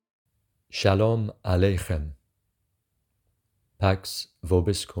Shalom Aleichem. Pax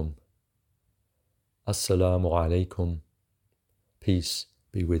Vobiscum. Assalamu Alaikum. Peace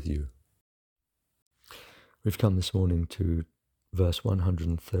be with you. We've come this morning to verse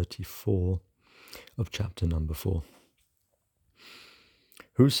 134 of chapter number 4.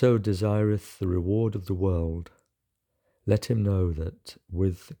 Whoso desireth the reward of the world, let him know that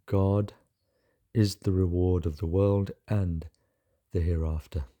with God is the reward of the world and the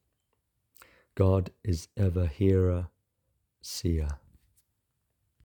hereafter. God is ever hearer, seer.